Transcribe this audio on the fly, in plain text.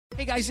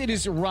Hey guys, it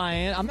is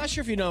Ryan. I'm not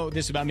sure if you know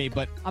this about me,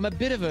 but I'm a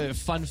bit of a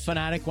fun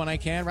fanatic when I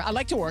can. I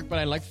like to work, but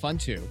I like fun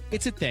too.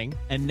 It's a thing.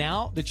 And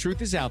now the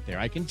truth is out there.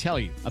 I can tell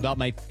you about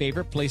my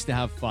favorite place to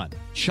have fun.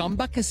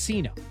 Chumba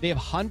Casino. They have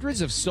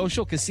hundreds of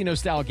social casino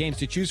style games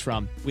to choose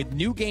from with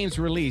new games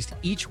released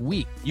each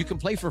week. You can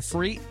play for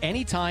free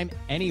anytime,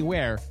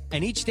 anywhere.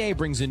 And each day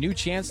brings a new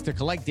chance to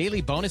collect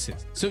daily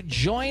bonuses. So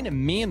join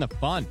me in the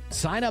fun.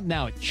 Sign up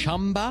now at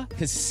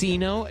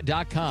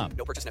ChumbaCasino.com.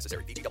 No purchase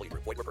necessary. VGW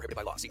Group. Void where prohibited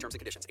by law. See terms and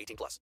conditions. 18+.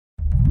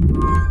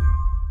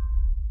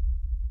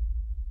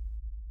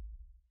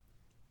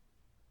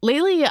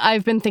 Lately,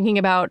 I've been thinking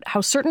about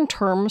how certain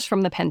terms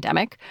from the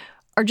pandemic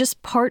are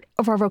just part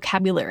of our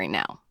vocabulary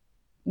now.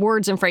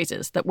 Words and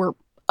phrases that were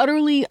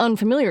utterly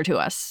unfamiliar to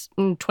us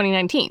in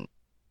 2019.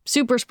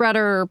 Super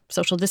spreader,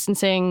 social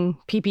distancing,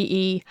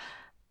 PPE.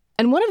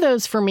 And one of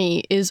those for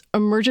me is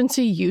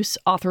emergency use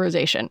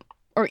authorization,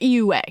 or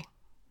EUA.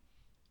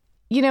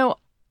 You know,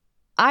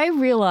 I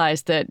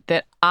realized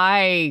that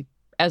I,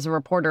 as a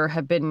reporter,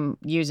 have been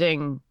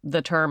using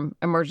the term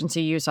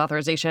emergency use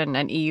authorization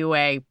and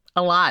EUA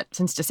a lot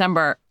since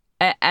December.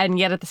 And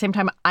yet at the same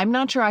time, I'm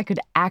not sure I could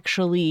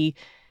actually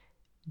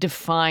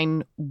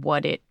define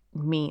what it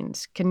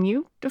means. Can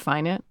you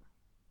define it?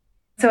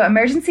 So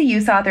emergency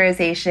use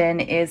authorization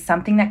is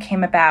something that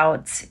came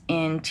about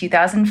in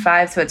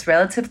 2005, so it's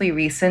relatively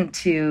recent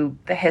to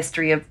the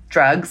history of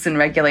drugs and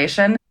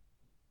regulation.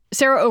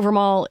 Sarah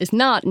Owermohle is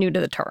not new to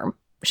the term.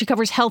 She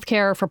covers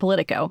healthcare for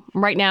Politico.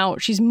 Right now,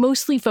 she's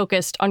mostly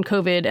focused on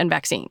COVID and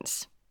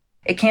vaccines.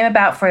 It came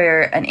about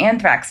for an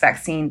anthrax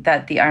vaccine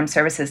that the armed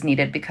services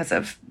needed because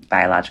of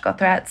biological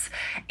threats,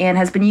 and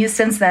has been used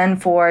since then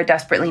for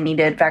desperately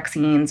needed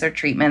vaccines or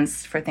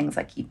treatments for things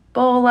like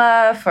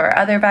Ebola, for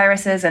other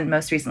viruses, and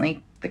most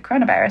recently, the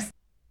coronavirus.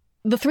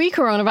 The 3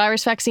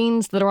 coronavirus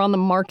vaccines that are on the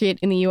market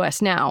in the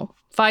U.S. now,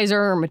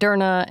 Pfizer,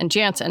 Moderna, and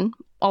Janssen,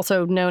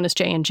 also known as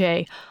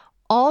J&J,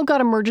 all got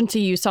emergency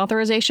use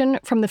authorization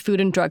from the Food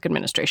and Drug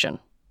Administration.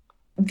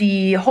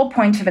 The whole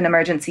point of an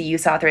emergency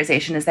use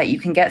authorization is that you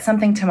can get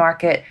something to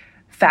market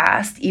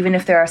fast, even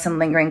if there are some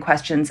lingering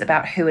questions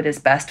about who it is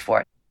best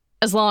for,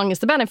 as long as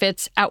the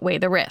benefits outweigh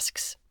the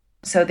risks.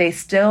 So they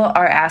still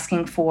are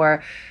asking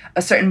for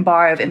a certain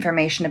bar of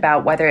information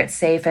about whether it's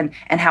safe and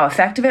how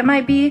effective it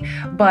might be.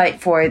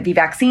 But for the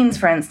vaccines,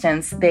 for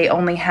instance, they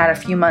only had a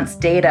few months'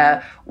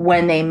 data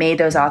when they made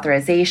those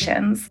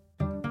authorizations.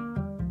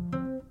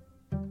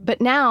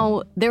 But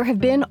now there have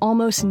been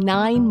almost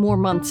 9 more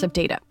months of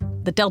data.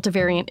 The Delta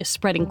variant is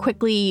spreading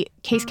quickly.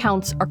 Case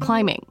counts are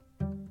climbing.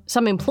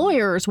 Some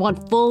employers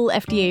want full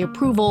FDA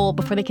approval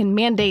before they can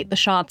mandate the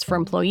shots for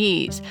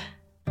employees.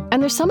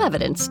 And there's some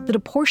evidence that a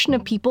portion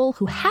of people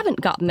who haven't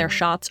gotten their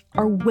shots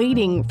are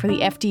waiting for the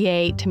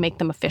FDA to make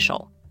them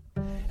official.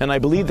 And I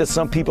believe that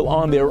some people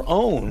on their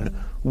own,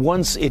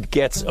 once it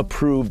gets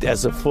approved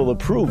as a full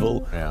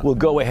approval, will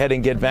go ahead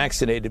and get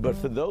vaccinated. But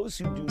for those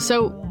who do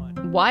So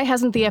why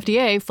hasn't the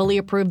FDA fully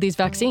approved these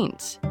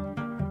vaccines?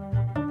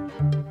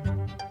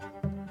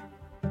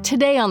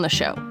 Today on the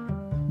show,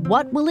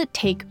 what will it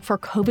take for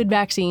COVID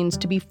vaccines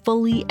to be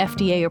fully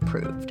FDA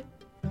approved?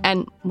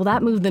 And will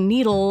that move the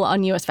needle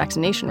on U.S.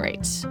 vaccination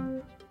rates?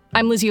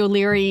 I'm Lizzie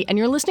O'Leary, and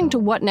you're listening to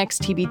What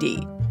Next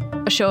TBD,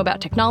 a show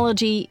about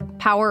technology,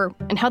 power,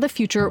 and how the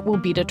future will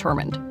be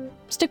determined.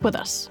 Stick with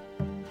us.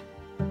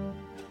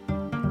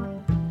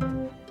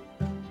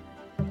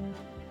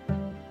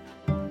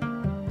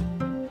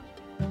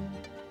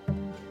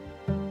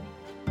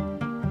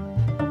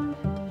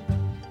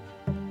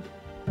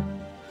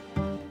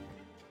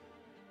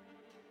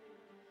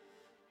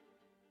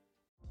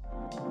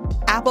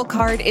 Apple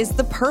Card is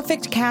the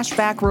perfect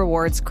cashback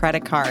rewards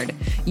credit card.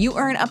 You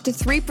earn up to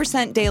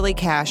 3% daily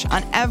cash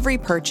on every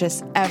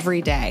purchase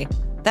every day.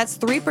 That's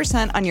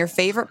 3% on your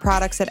favorite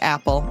products at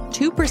Apple,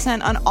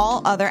 2% on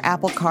all other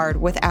Apple Card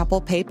with Apple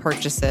Pay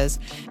purchases,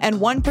 and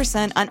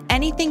 1% on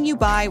anything you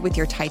buy with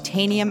your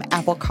titanium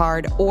Apple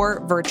Card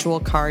or virtual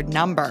card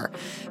number.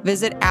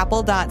 Visit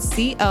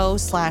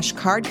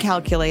apple.co/card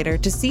calculator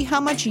to see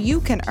how much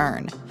you can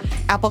earn.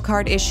 Apple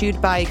Card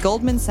issued by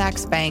Goldman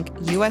Sachs Bank,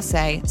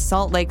 USA,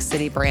 Salt Lake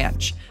City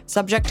branch.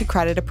 Subject to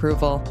credit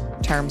approval.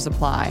 Terms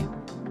apply.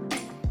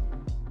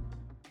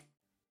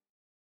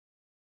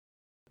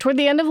 Toward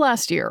the end of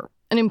last year,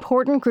 an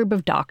important group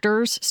of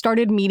doctors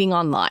started meeting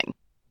online.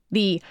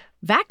 The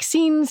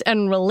Vaccines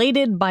and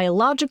Related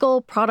Biological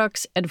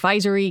Products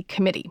Advisory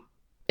Committee.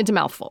 It's a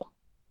mouthful.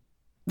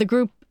 The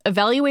group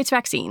evaluates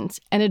vaccines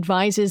and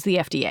advises the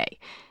FDA.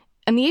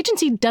 And the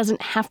agency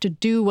doesn't have to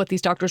do what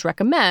these doctors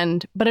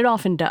recommend, but it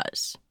often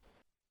does.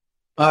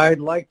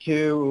 I'd like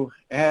to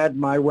add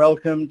my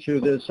welcome to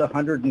this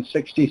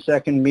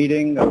 162nd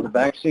meeting of the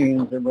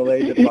Vaccines and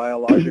Related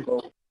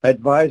Biological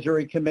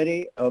Advisory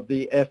Committee of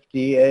the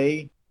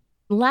FDA.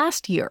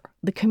 Last year,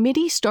 the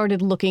committee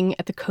started looking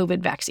at the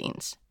COVID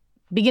vaccines,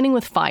 beginning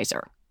with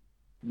Pfizer.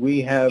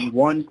 We have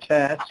one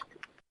task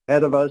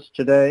ahead of us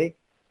today,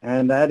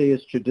 and that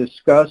is to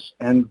discuss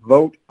and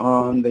vote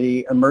on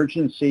the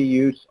emergency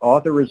use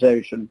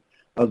authorization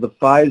of the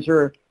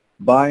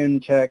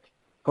Pfizer-BioNTech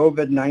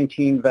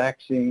COVID-19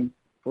 vaccine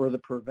for the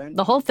prevention.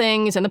 The whole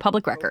thing is in the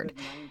public record.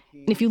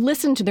 And if you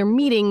listen to their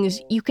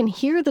meetings, you can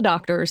hear the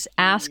doctors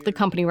ask the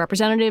company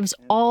representatives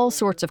all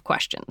sorts of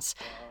questions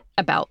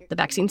about the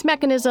vaccine's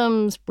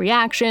mechanisms,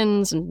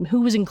 reactions, and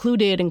who was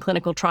included in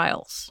clinical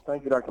trials.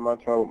 Thank you, Dr.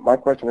 Monto. My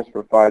question is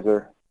for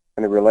Pfizer,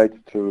 and it relates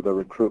to the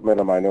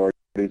recruitment of minorities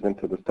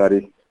into the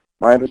study.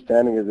 My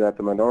understanding is that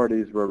the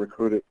minorities were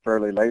recruited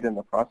fairly late in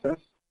the process.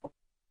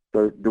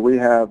 So do we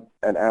have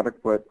an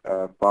adequate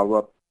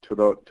follow-up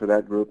to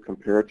that group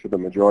compared to the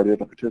majority of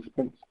the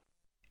participants?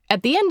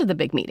 At the end of the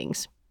big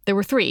meetings, there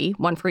were 3,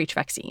 one for each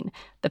vaccine.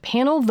 The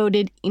panel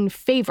voted in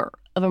favor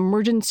of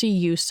emergency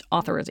use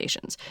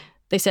authorizations.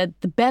 They said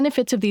the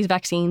benefits of these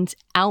vaccines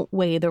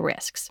outweigh the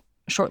risks.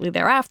 Shortly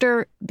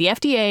thereafter, the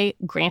FDA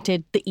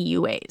granted the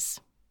EUAs.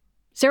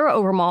 Sarah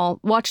Obermall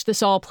watched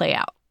this all play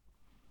out.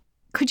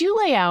 Could you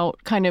lay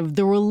out kind of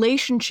the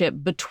relationship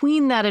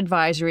between that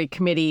advisory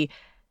committee,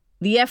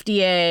 the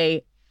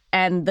FDA,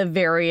 and the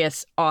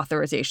various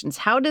authorizations?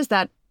 How does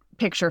that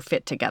picture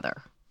fit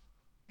together?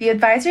 The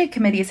advisory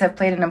committees have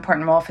played an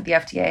important role for the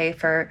FDA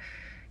for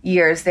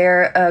years.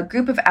 They're a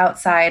group of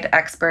outside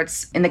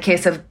experts. In the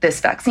case of this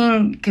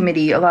vaccine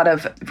committee, a lot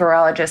of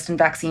virologists and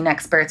vaccine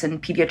experts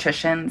and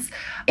pediatricians,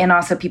 and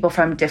also people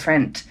from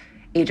different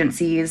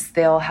agencies.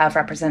 They'll have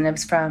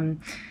representatives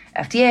from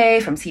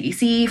FDA, from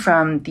CDC,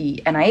 from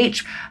the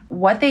NIH.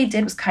 What they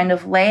did was kind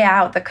of lay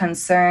out the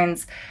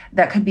concerns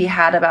that could be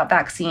had about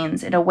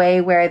vaccines in a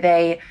way where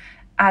they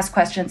ask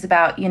questions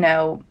about,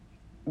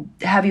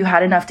 have you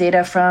had enough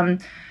data from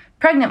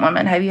pregnant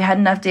women? Have you had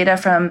enough data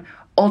from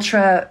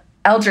ultra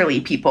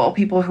elderly people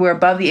who are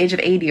above the age of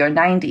 80 or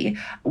 90?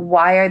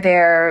 Why are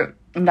there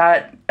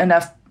not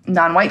enough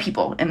non-white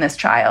people in this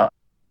trial?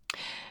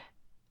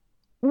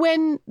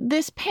 When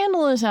this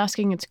panel is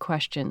asking its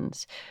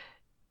questions,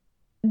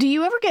 do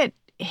you ever get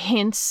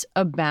hints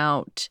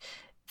about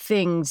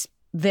things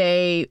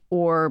they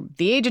or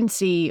the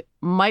agency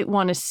might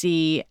want to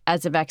see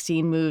as a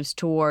vaccine moves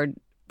toward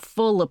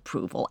full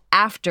approval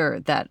after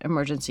that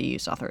emergency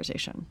use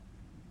authorization?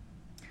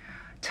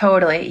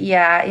 Totally.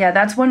 Yeah.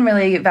 That's one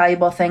really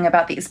valuable thing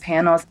about these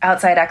panels.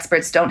 Outside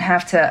experts don't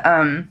have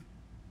to,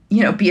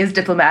 be as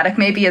diplomatic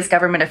maybe as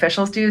government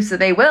officials do. So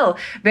they will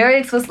very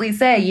explicitly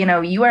say,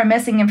 you are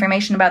missing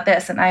information about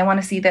this and I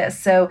want to see this.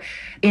 So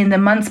in the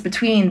months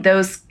between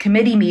those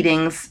committee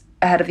meetings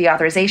ahead of the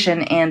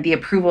authorization and the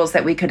approvals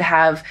that we could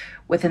have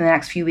within the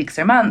next few weeks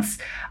or months,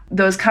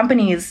 those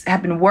companies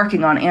have been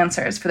working on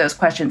answers for those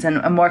questions and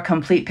a more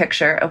complete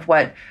picture of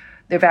what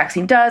their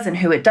vaccine does and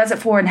who it does it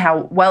for and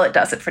how well it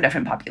does it for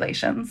different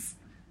populations.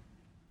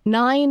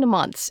 9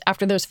 months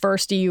after those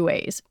first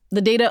EUAs,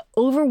 the data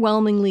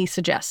overwhelmingly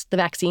suggests the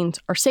vaccines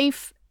are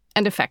safe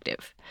and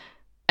effective.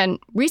 And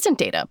recent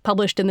data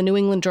published in the New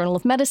England Journal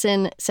of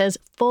Medicine says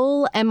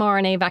full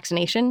mRNA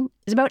vaccination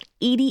is about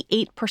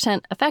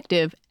 88%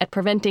 effective at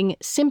preventing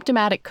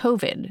symptomatic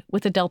COVID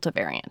with the Delta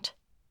variant.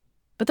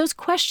 But those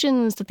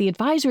questions that the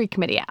advisory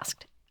committee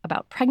asked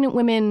about pregnant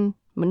women,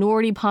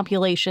 minority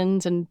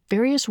populations, and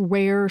various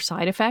rare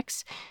side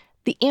effects,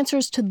 the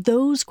answers to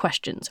those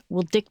questions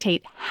will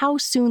dictate how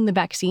soon the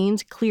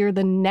vaccines clear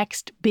the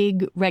next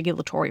big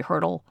regulatory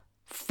hurdle,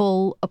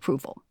 full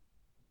approval.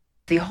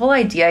 The whole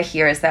idea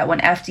here is that when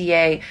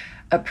FDA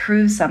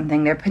approves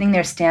something, they're putting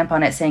their stamp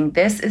on it saying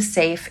this is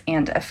safe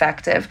and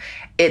effective.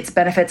 Its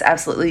benefits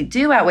absolutely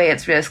do outweigh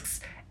its risks.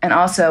 And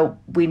also,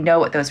 we know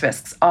what those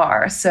risks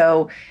are.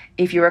 So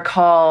if you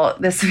recall,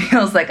 this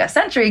feels like a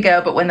century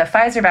ago, but when the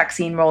Pfizer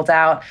vaccine rolled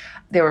out,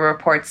 there were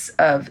reports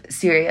of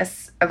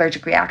serious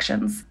allergic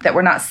reactions that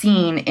were not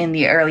seen in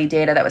the early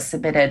data that was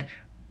submitted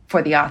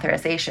for the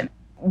authorization.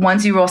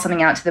 Once you roll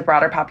something out to the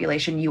broader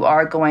population, you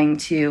are going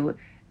to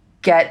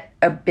get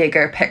a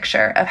bigger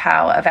picture of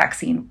how a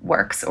vaccine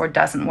works or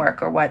doesn't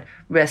work or what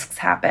risks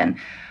happen.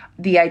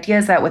 The idea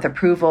is that with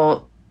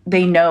approval,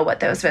 they know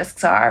what those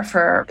risks are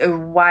for a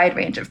wide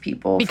range of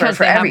people. Because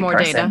for they every have more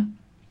person. data.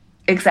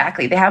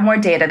 Exactly. They have more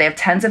data. They have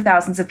tens of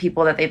thousands of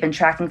people that they've been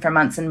tracking for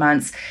months and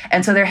months.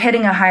 And so they're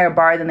hitting a higher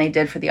bar than they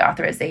did for the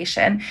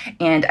authorization.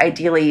 And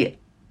ideally,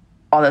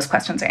 all those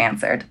questions are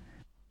answered.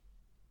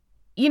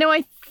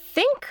 I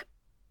think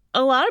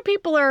a lot of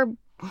people are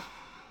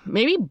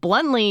maybe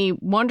bluntly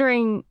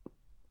wondering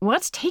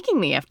what's taking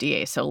the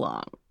FDA so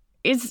long.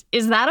 Is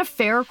that a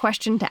fair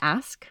question to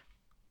ask?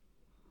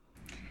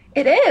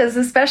 It is,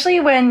 especially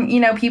when,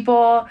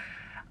 people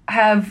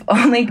have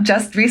only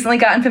just recently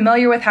gotten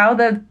familiar with how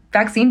the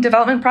vaccine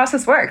development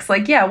process works.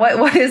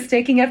 What is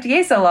taking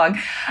FDA so long?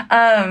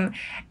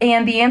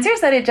 And the answer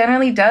is that it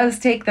generally does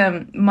take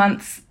them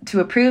months to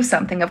approve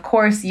something. Of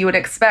course, you would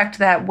expect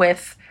that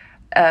with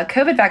a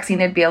COVID vaccine,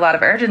 there'd be a lot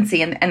of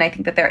urgency, and I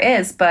think that there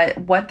is. But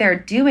what they're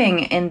doing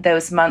in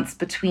those months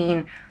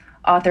between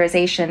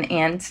authorization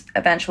and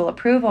eventual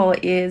approval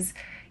is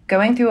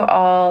going through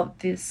all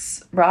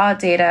this raw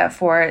data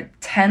for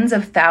tens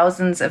of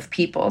thousands of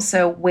people.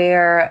 So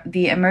where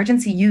the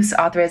emergency use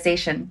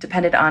authorization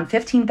depended on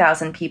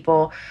 15,000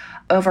 people,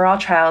 overall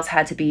trials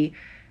had to be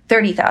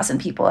 30,000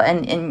 people.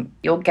 And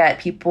you'll get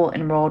people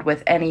enrolled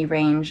with any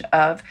range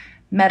of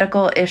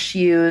medical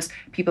issues,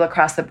 people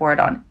across the board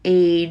on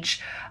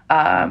age,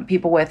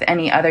 people with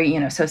any other,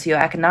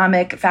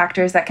 socioeconomic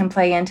factors that can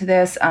play into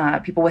this,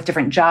 people with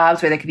different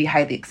jobs where they could be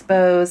highly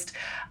exposed.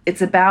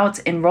 It's about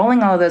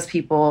enrolling all of those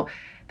people,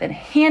 then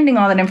handing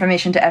all that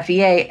information to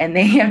FDA, and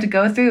they have to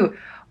go through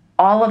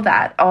all of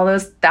that, all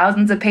those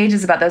thousands of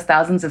pages about those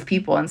thousands of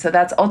people. And so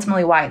that's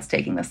ultimately why it's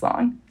taking this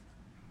long.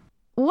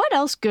 What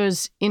else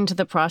goes into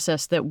the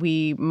process that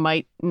we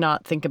might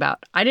not think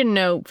about? I didn't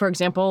know, for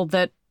example,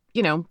 that,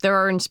 there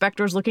are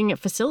inspectors looking at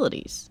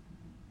facilities.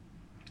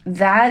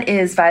 That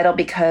is vital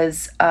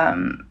because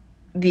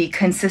the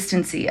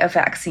consistency of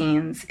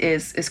vaccines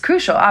is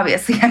crucial,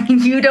 obviously. I mean,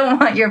 you don't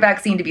want your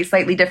vaccine to be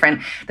slightly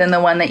different than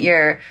the one that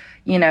your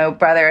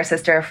brother or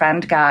sister or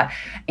friend got.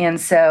 And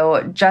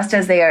so just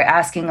as they are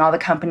asking all the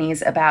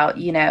companies about,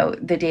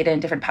 the data in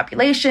different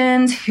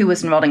populations, who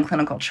was enrolled in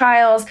clinical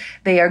trials,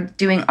 they are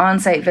doing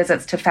on-site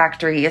visits to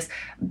factories,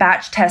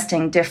 batch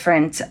testing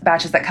different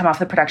batches that come off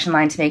the production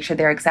line to make sure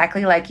they're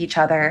exactly like each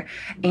other,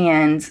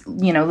 and,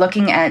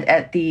 looking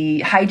at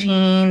the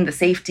hygiene, the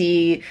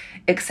safety,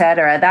 et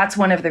cetera. That's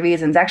one of the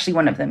reasons, actually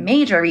one of the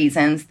major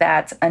reasons,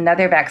 that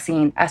another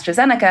vaccine,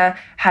 AstraZeneca,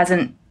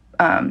 hasn't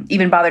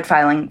even bothered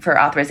filing for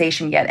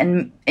authorization yet,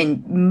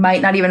 and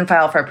might not even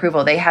file for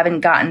approval. They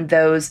haven't gotten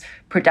those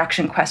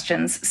production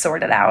questions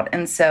sorted out.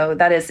 And so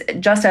that is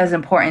just as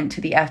important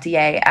to the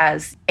FDA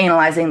as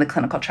analyzing the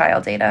clinical trial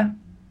data.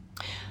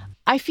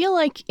 I feel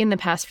like in the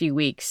past few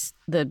weeks,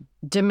 the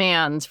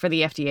demands for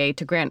the FDA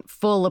to grant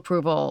full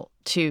approval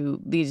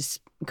to these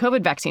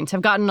COVID vaccines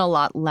have gotten a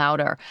lot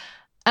louder.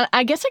 And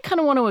I guess I kind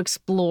of want to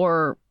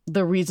explore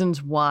the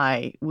reasons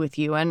why with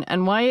you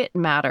and why it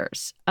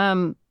matters.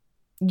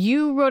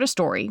 You wrote a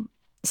story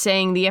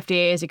saying the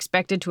FDA is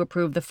expected to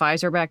approve the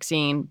Pfizer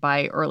vaccine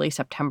by early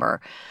September,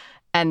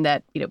 and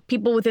that,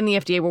 people within the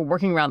FDA were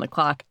working around the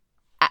clock.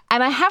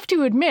 And I have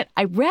to admit,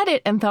 I read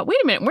it and thought, wait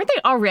a minute, weren't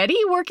they already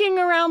working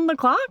around the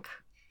clock?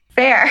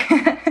 Fair.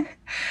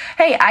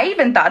 Hey, I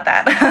even thought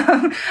that.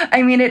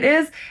 I mean, it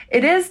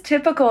is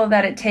typical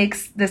that it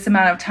takes this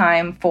amount of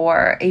time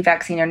for a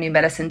vaccine or new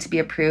medicine to be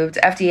approved.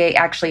 FDA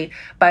actually,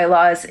 by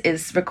laws,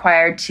 is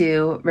required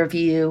to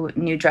review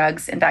new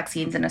drugs and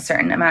vaccines in a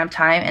certain amount of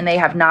time, and they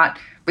have not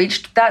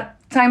reached that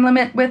time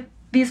limit with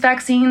these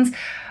vaccines.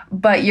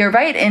 But you're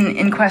right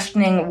in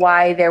questioning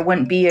why there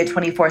wouldn't be a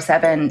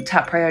 24/7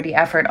 top priority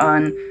effort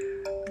on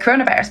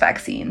coronavirus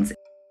vaccines.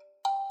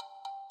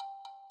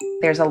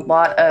 There's a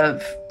lot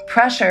of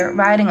pressure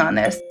riding on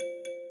this.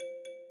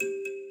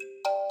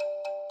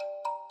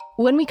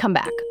 When we come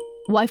back,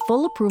 why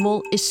full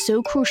approval is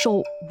so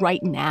crucial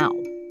right now.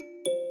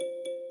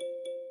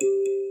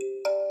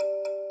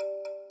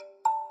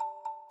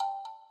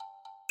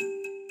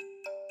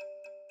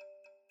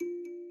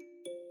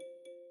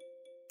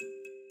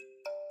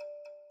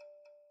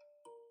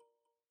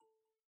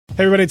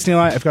 Hey everybody, it's Neil.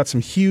 I've got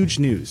some huge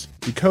news.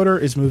 Decoder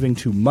is moving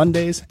to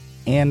Mondays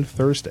and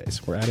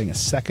Thursdays. We're adding a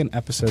second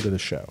episode to the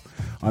show.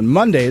 On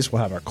Mondays,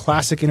 we'll have our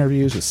classic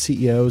interviews with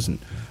CEOs and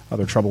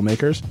other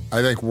troublemakers.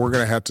 I think we're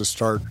going to have to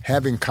start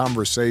having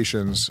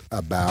conversations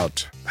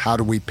about how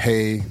do we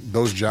pay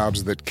those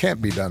jobs that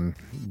can't be done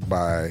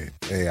by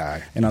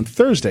AI. And on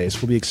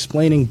Thursdays, we'll be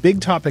explaining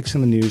big topics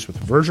in the news with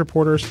Verge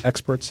reporters,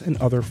 experts, and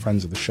other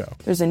friends of the show.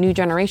 There's a new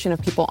generation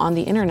of people on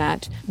the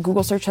internet.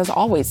 Google search has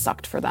always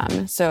sucked for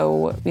them.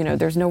 So,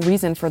 there's no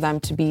reason for them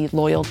to be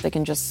loyal. They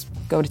can just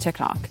go to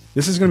TikTok.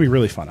 This is going to be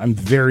really fun. I'm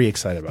very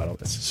excited about all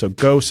this. So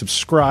go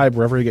subscribe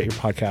wherever you get your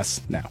podcasts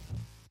now.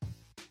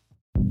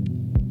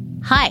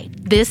 Hi,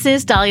 this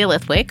is Dahlia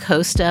Lithwick,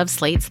 host of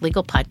Slate's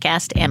legal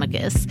podcast,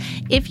 Amicus.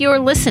 If you're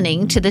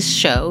listening to this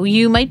show,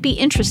 you might be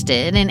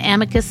interested in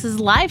Amicus's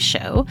live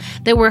show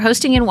that we're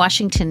hosting in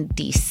Washington,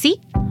 D.C.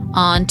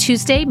 on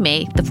Tuesday,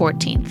 May the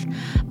 14th.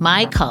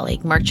 My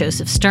colleague, Mark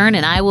Joseph Stern,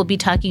 and I will be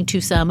talking to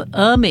some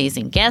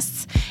amazing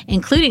guests,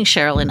 including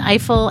Sherrilyn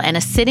Ifill and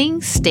a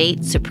sitting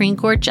state Supreme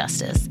Court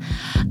justice,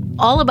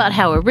 all about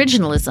how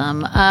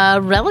originalism,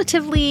 a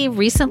relatively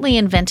recently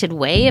invented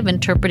way of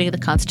interpreting the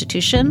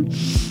Constitution,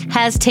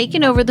 has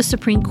taken over the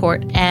Supreme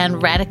Court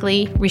and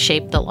radically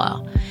reshaped the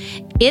law.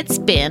 It's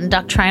been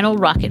doctrinal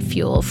rocket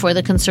fuel for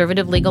the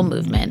conservative legal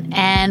movement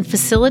and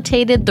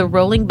facilitated the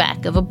rolling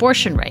back of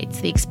abortion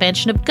rights, the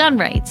expansion of gun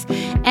rights,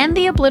 and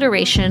the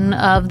obliteration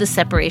of the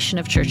separation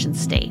of church and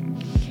state.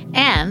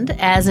 And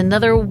as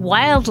another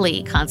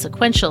wildly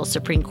consequential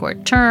Supreme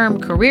Court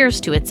term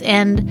careers to its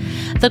end,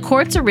 the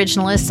court's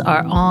originalists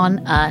are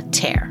on a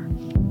tear.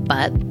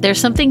 But there's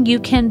something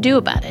you can do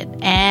about it,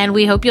 and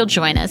we hope you'll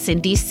join us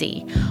in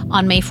D.C.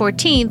 on May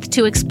 14th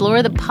to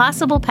explore the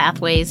possible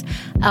pathways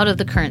out of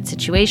the current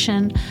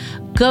situation.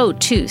 Go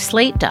to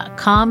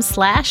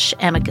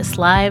slate.com/Amicus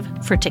Live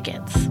for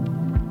tickets.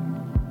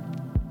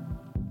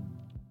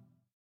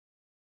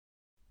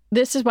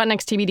 This is What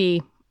Next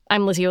TBD.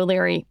 I'm Lizzie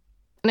O'Leary,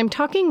 and I'm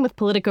talking with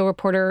Politico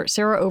reporter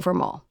Sarah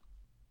Owermohl.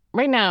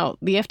 Right now,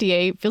 the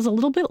FDA feels a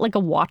little bit like a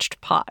watched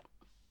pot.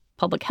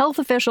 public health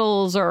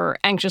officials are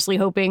anxiously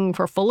hoping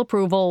for full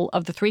approval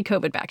of the 3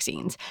 COVID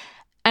vaccines.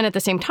 And at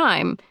the same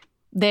time,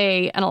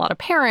 they and a lot of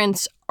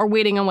parents are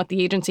waiting on what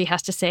the agency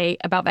has to say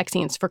about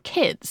vaccines for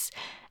kids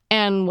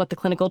and what the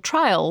clinical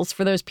trials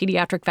for those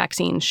pediatric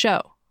vaccines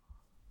show.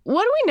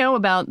 What do we know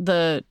about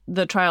the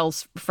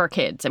trials for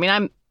kids? I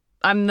mean,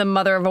 I'm the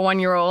mother of a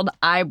 1-year-old.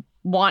 I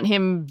want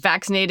him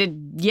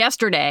vaccinated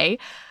yesterday.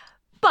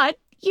 But,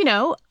 you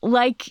know,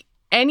 like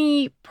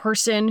any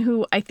person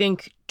who I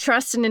think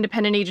trusts an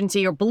independent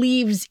agency or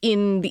believes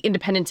in the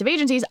independence of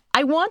agencies,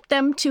 I want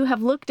them to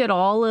have looked at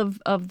all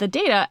of the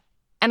data.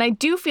 And I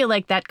do feel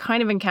like that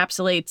kind of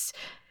encapsulates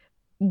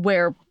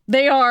where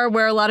they are,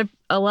 where a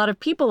lot of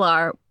people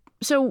are.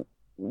 So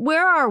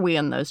where are we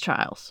in those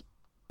trials?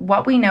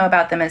 What we know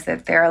about them is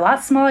that they're a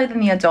lot smaller than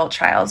the adult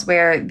trials,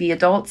 where the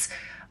adults,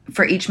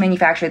 for each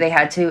manufacturer, they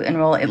had to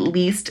enroll at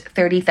least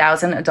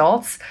 30,000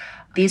 adults.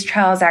 These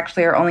trials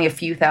actually are only a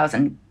few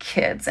thousand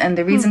kids. And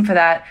the reason for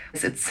that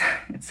is it's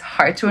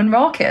hard to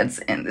enroll kids,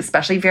 and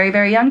especially very,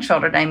 very young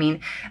children. I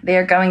mean, they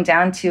are going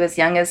down to as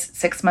young as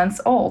 6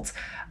 months old.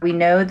 We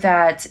know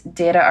that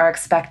data are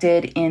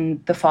expected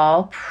in the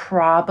fall,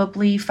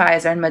 probably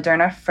Pfizer and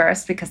Moderna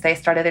first, because they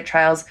started their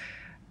trials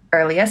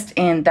earliest,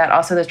 and that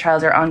also those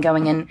trials are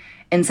ongoing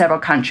in several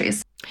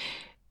countries.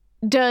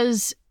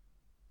 Does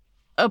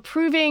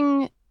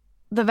approving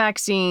the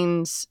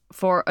vaccines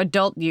for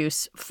adult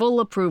use, full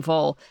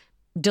approval,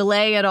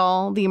 delay at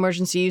all the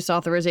emergency use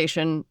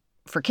authorization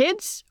for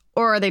kids,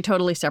 or are they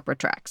totally separate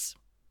tracks?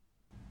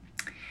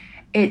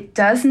 It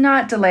does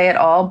not delay at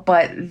all,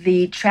 but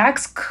the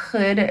tracks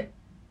could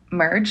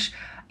merge.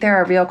 There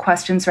are real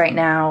questions right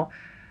now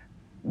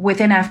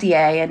within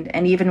FDA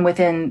and even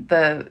within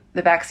the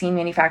vaccine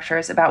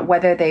manufacturers about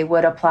whether they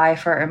would apply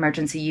for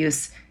emergency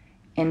use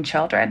in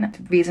children.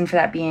 The reason for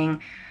that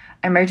being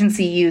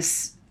emergency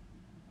use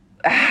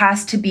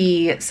has to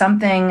be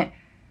something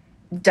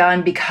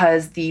done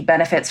because the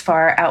benefits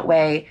far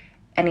outweigh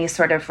any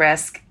sort of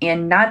risk.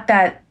 And not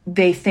that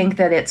they think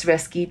that it's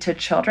risky to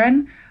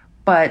children,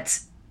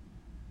 but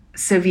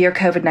severe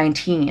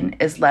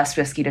COVID-19 is less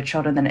risky to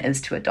children than it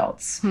is to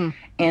adults.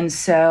 And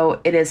so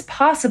it is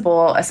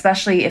possible,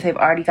 especially if they've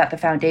already got the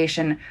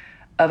foundation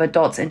of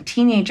adults and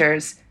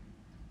teenagers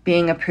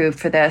being approved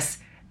for this,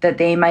 that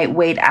they might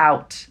wait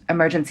out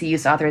emergency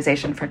use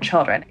authorization for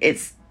children.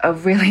 It's a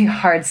really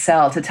hard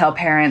sell to tell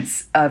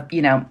parents of,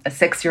 a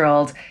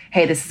 6-year-old,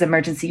 hey, this is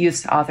emergency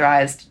use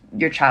authorized,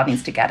 your child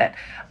needs to get it.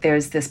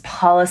 There's this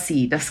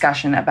policy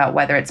discussion about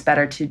whether it's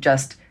better to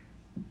just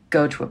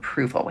go to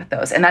approval with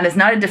those. And that is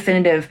not a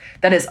definitive,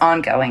 that is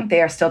ongoing.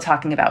 They are still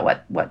talking about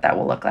what that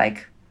will look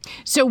like.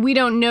 So we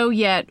don't know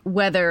yet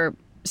whether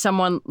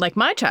someone like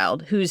my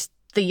child, who's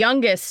the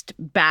youngest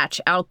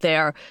batch out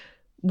there,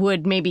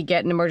 would maybe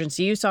get an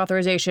emergency use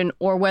authorization,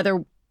 or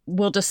whether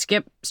we'll just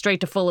skip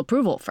straight to full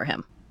approval for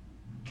him.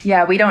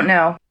 Yeah, we don't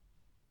know.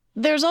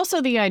 There's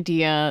also the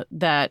idea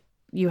that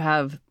you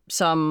have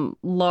some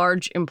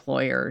large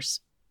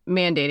employers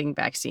mandating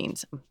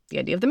vaccines, the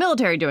idea of the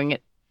military doing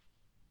it.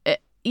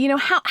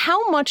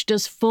 How much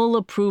does full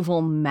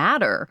approval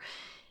matter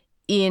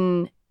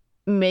in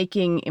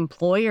making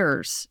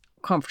employers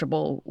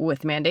comfortable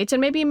with mandates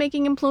and maybe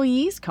making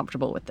employees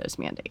comfortable with those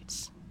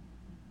mandates?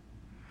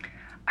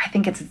 I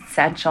think it's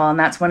essential, and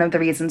that's one of the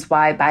reasons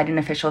why Biden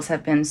officials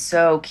have been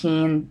so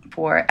keen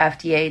for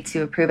FDA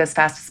to approve as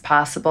fast as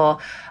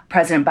possible.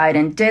 President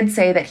Biden did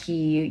say that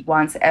he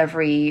wants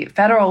every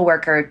federal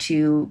worker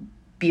to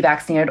be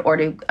vaccinated or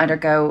to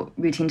undergo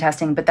routine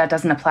testing, but that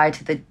doesn't apply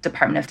to the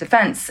Department of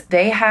Defense.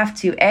 They have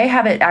to, A,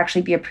 have it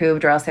actually be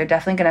approved, or else they're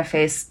definitely going to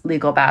face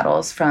legal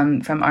battles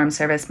from armed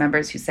service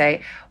members who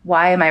say,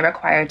 why am I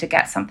required to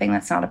get something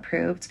that's not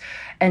approved?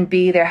 And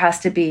B, there has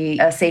to be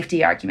a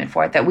safety argument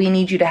for it, that we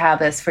need you to have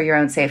this for your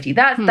own safety.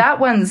 That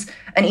one's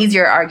an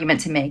easier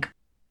argument to make.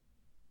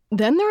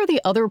 Then there are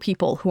the other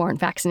people who aren't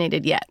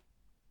vaccinated yet.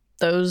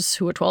 Those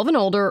who are 12 and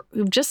older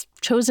who've just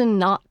chosen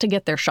not to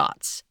get their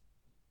shots.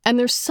 And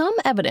there's some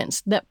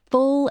evidence that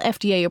full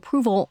FDA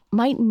approval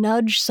might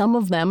nudge some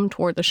of them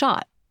toward the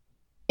shot.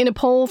 In a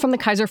poll from the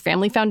Kaiser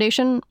Family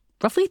Foundation,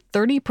 roughly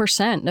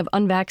 30% of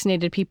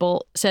unvaccinated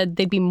people said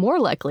they'd be more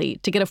likely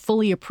to get a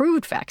fully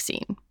approved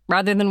vaccine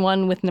rather than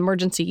one with an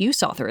emergency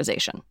use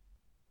authorization.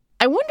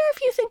 I wonder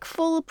if you think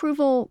full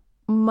approval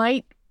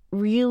might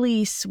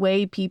really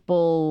sway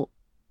people,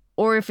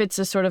 or if it's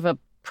a sort of a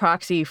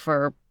proxy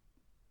for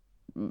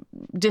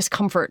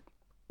discomfort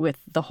with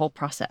the whole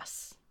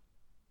process.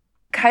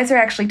 Kaiser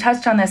actually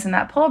touched on this in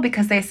that poll,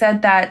 because they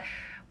said that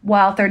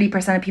while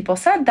 30% of people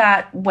said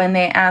that, when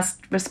they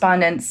asked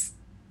respondents,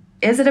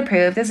 is it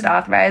approved, is it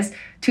authorized,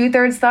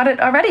 2/3 thought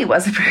it already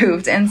was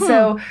approved. And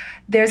so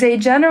there's a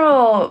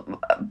general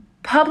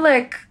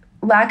public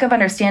lack of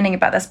understanding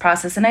about this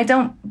process. And I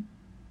don't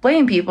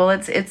blame people.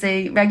 It's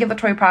a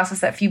regulatory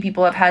process that few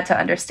people have had to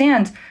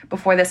understand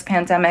before this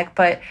pandemic.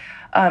 But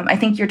I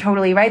think you're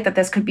totally right that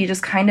this could be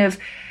just kind of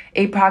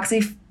a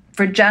proxy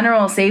for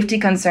general safety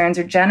concerns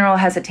or general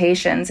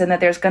hesitations, and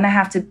that there's going to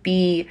have to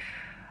be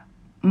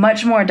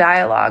much more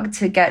dialogue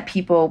to get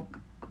people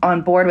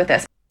on board with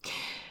this.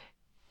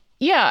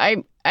 Yeah,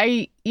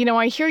 I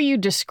hear you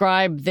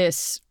describe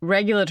this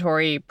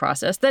regulatory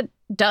process that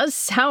does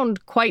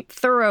sound quite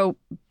thorough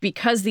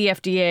because the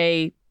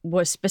FDA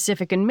was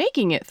specific in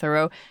making it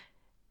thorough.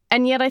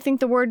 And yet I think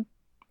the word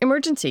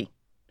emergency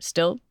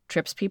still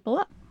trips people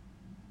up.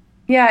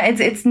 Yeah,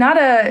 it's not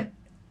a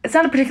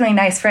particularly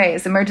nice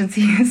phrase,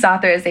 emergency use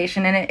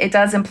authorization, and it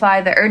does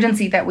imply the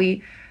urgency that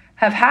we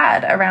have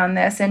had around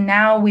this. And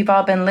now we've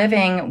all been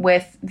living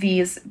with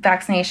these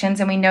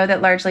vaccinations, and we know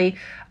that largely,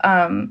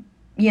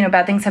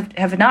 bad things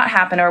have not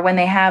happened, or when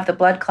they have, the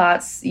blood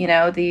clots,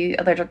 the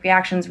allergic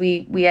reactions,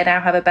 we now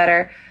have a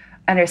better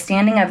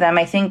understanding of them.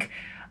 I think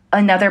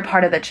another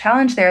part of the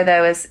challenge there,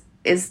 though,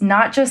 is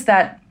not just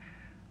that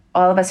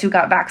all of us who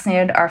got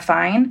vaccinated are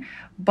fine,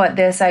 but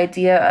this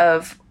idea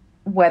of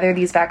whether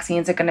these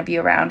vaccines are going to be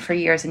around for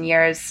years and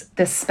years,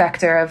 this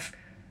specter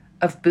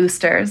of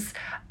boosters,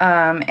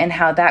 and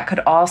how that could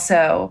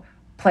also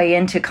play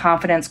into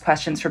confidence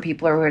questions for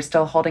people who are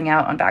still holding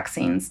out on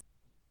vaccines.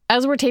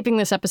 As we're taping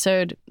this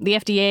episode, the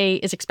FDA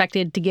is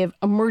expected to give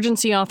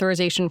emergency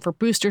authorization for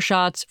booster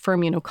shots for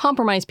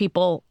immunocompromised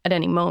people at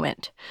any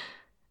moment.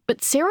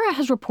 But Sarah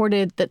has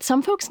reported that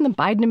some folks in the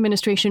Biden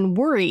administration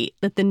worry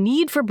that the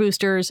need for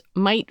boosters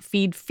might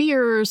feed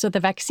fears that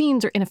the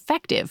vaccines are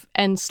ineffective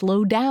and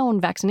slow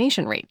down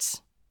vaccination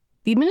rates.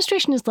 The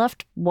administration is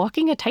left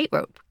walking a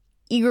tightrope,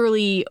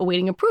 eagerly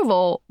awaiting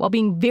approval while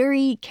being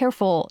very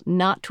careful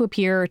not to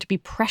appear to be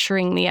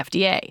pressuring the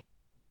FDA.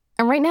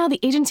 And right now, the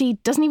agency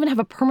doesn't even have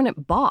a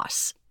permanent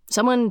boss,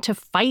 someone to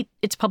fight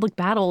its public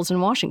battles in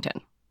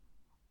Washington.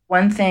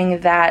 One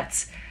thing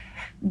that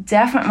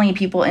definitely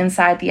people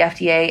inside the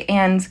FDA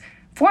and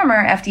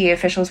former FDA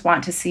officials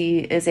want to see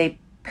is a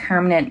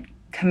permanent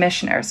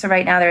commissioner. So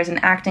right now there's an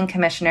acting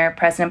commissioner.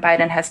 President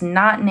Biden has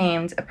not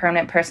named a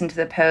permanent person to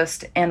the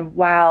post. And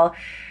while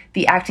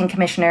the acting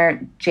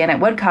commissioner, Janet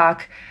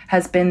Woodcock,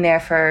 has been there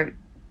for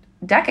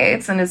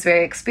decades and is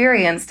very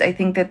experienced, I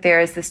think that there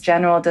is this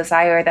general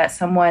desire that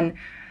someone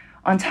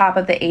on top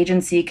of the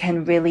agency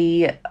can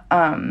really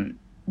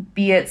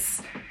be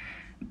its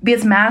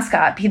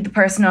mascot, be the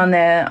person on the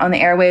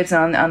airwaves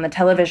and on the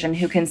television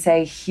who can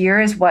say, here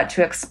is what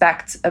to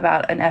expect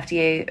about an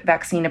FDA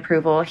vaccine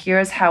approval.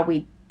 Here's how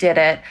we did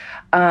it.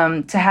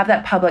 To have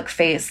that public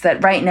face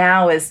that right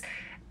now is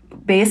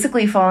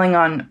basically falling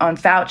on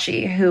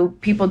Fauci, who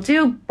people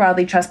do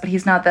broadly trust, but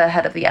he's not the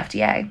head of the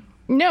FDA.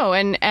 No,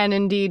 and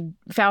indeed,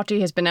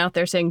 Fauci has been out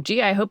there saying,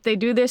 gee, I hope they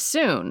do this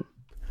soon.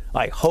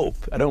 I hope,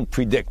 I don't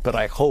predict, but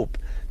I hope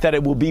that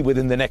it will be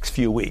within the next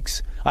few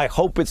weeks. I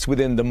hope it's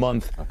within the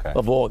month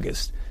of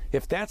August.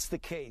 If that's the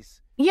case...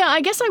 Yeah,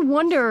 I guess I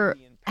wonder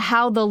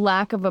how the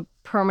lack of a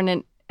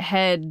permanent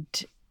head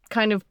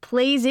kind of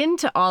plays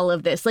into all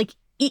of this. Like,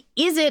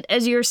 is it,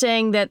 as you're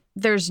saying, that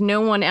there's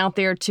no one out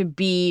there to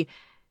be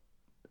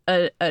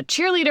a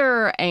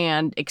cheerleader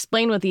and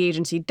explain what the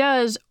agency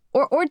does?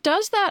 Or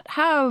does that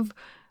have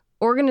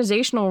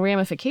organizational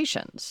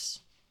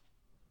ramifications?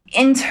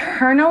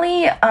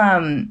 Internally,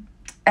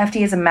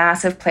 FDA is a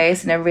massive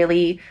place and a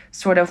really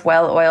sort of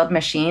well-oiled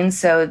machine.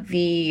 So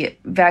the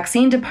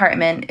vaccine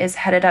department is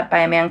headed up by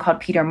a man called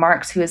Peter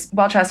Marks, who is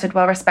well-trusted,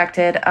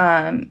 well-respected,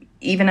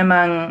 even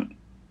among,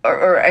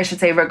 or I should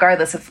say,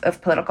 regardless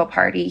of political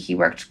party. He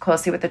worked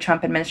closely with the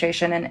Trump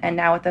administration and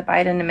now with the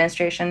Biden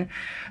administration.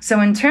 So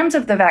in terms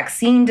of the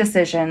vaccine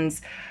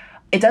decisions,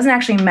 it doesn't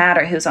actually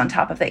matter who's on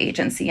top of the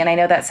agency. And I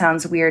know that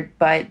sounds weird,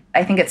 but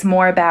I think it's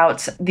more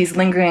about these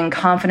lingering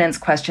confidence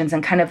questions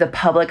and kind of the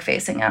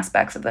public-facing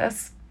aspects of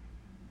this.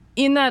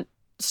 In that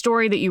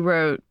story that you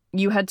wrote,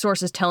 you had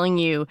sources telling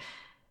you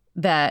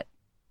that,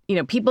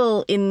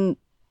 people in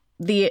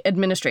the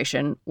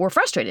administration were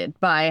frustrated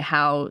by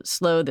how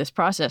slow this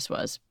process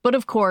was. But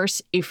of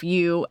course, if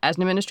you, as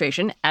an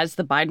administration, as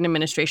the Biden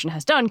administration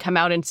has done, come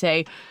out and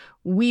say,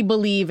 we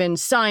believe in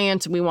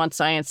science, we want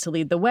science to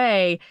lead the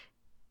way,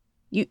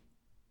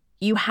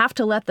 you have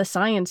to let the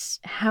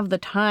science have the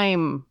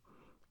time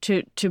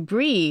to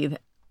breathe.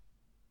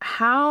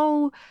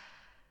 How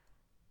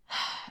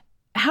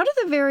do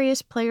the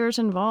various players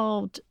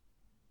involved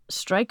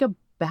strike a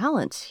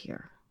balance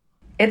here?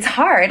 It's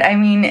hard. I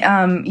mean,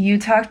 you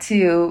talk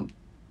to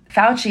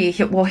Fauci,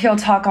 he'll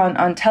talk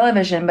on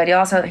television, but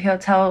he'll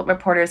tell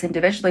reporters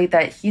individually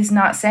that he's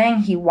not saying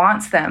he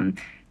wants them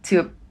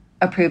to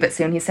approve it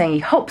soon. He's saying he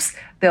hopes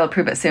they'll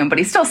approve it soon, but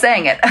he's still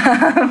saying it.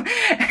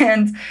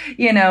 And,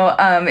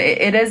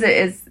 it is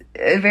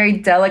a very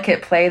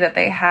delicate play that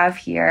they have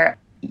here.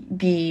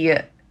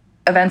 The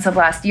events of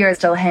last year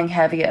still hang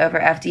heavy over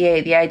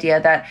FDA. The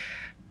idea that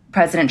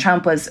President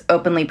Trump was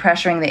openly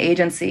pressuring the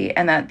agency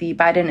and that the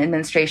Biden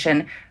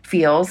administration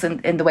feels,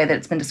 in the way that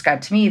it's been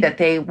described to me, that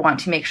they want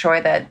to make sure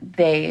that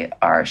they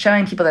are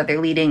showing people that they're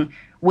leading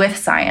with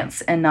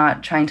science and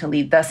not trying to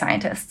lead the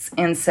scientists.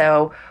 And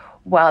so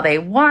while they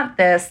want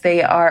this,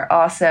 they are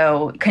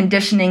also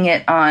conditioning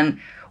it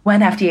on when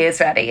FDA is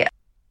ready.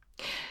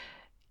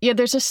 Yeah,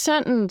 there's a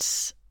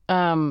sentence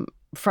from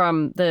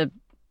the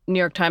New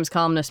York Times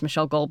columnist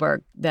Michelle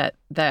Goldberg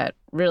that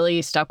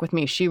really stuck with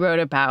me. She wrote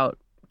about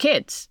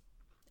kids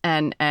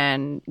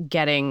and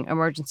getting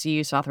emergency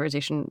use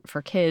authorization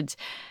for kids.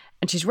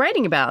 And she's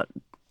writing about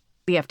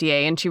the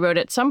FDA, and she wrote,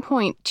 at some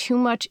point, too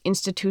much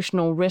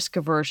institutional risk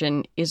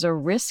aversion is a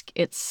risk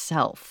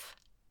itself.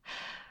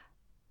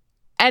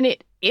 And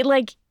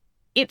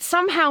it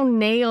somehow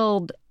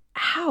nailed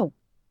how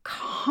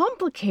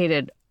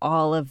complicated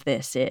all of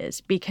this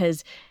is,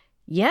 because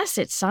yes,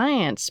 it's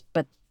science,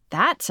 but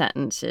that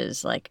sentence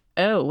is like,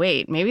 oh,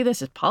 wait, maybe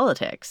this is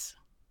politics.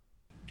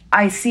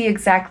 I see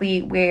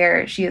exactly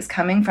where she is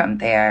coming from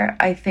there.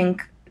 I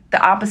think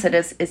the opposite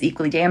is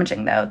equally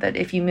damaging, though, that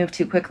if you move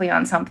too quickly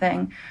on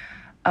something,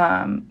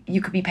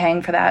 you could be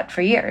paying for that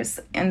for years.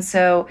 And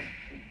so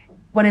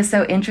what is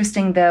so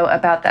interesting, though,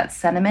 about that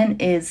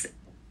sentiment is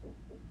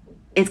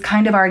it's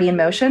kind of already in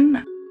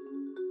motion.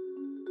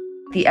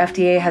 The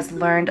FDA has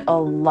learned a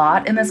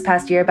lot in this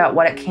past year about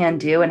what it can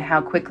do and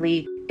how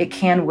quickly it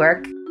can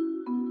work.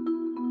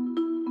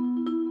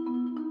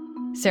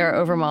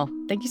 Sarah Owermohle,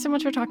 thank you so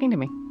much for talking to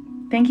me.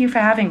 Thank you for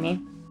having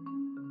me.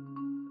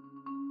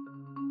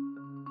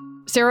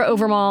 Sarah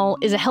Owermohle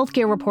is a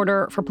healthcare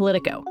reporter for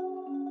Politico.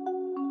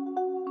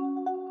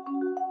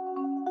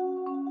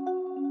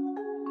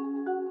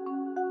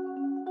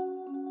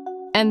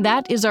 And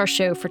that is our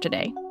show for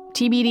today.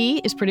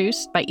 TBD is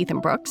produced by Ethan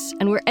Brooks,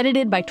 and we're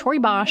edited by Tori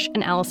Bosch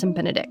and Allison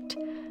Benedict.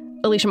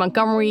 Alicia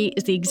Montgomery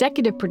is the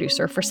executive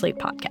producer for Slate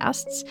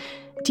Podcasts.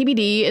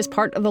 TBD is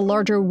part of the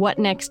larger What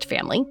Next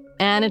family,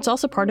 and it's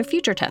also part of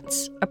Future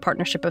Tense, a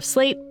partnership of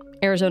Slate,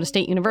 Arizona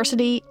State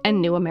University,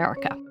 and New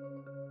America.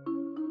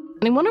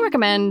 And I want to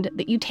recommend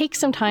that you take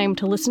some time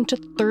to listen to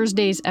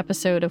Thursday's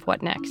episode of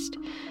What Next.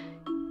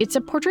 It's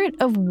a portrait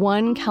of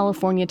one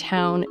California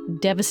town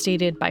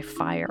devastated by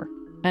fire,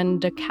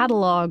 and a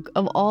catalog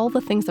of all the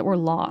things that were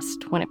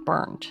lost when it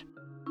burned.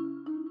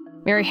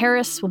 Mary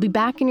Harris will be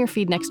back in your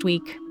feed next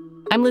week.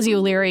 I'm Lizzie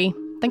O'Leary.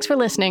 Thanks for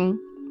listening.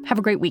 Have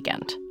a great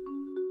weekend.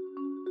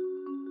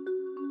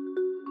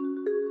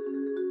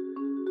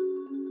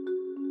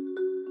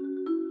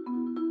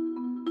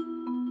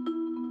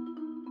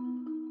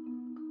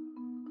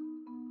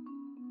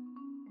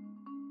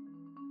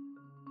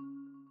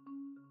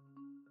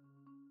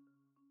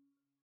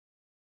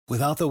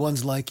 Without the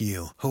ones like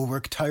you, who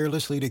work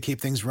tirelessly to keep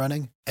things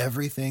running,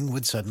 everything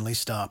would suddenly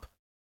stop.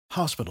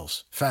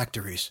 Hospitals,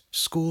 factories,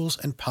 schools,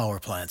 and power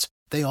plants,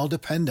 they all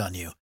depend on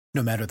you.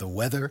 No matter the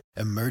weather,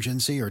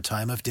 emergency, or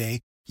time of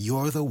day,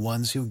 you're the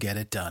ones who get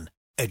it done.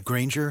 At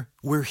Grainger,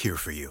 we're here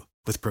for you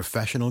with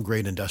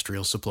professional-grade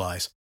industrial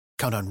supplies.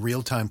 Count on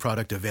real-time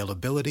product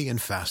availability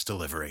and fast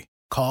delivery.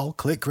 Call,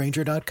 click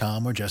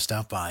Grainger.com, or just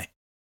stop by.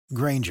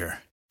 Grainger,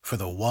 for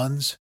the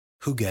ones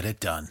who get it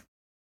done.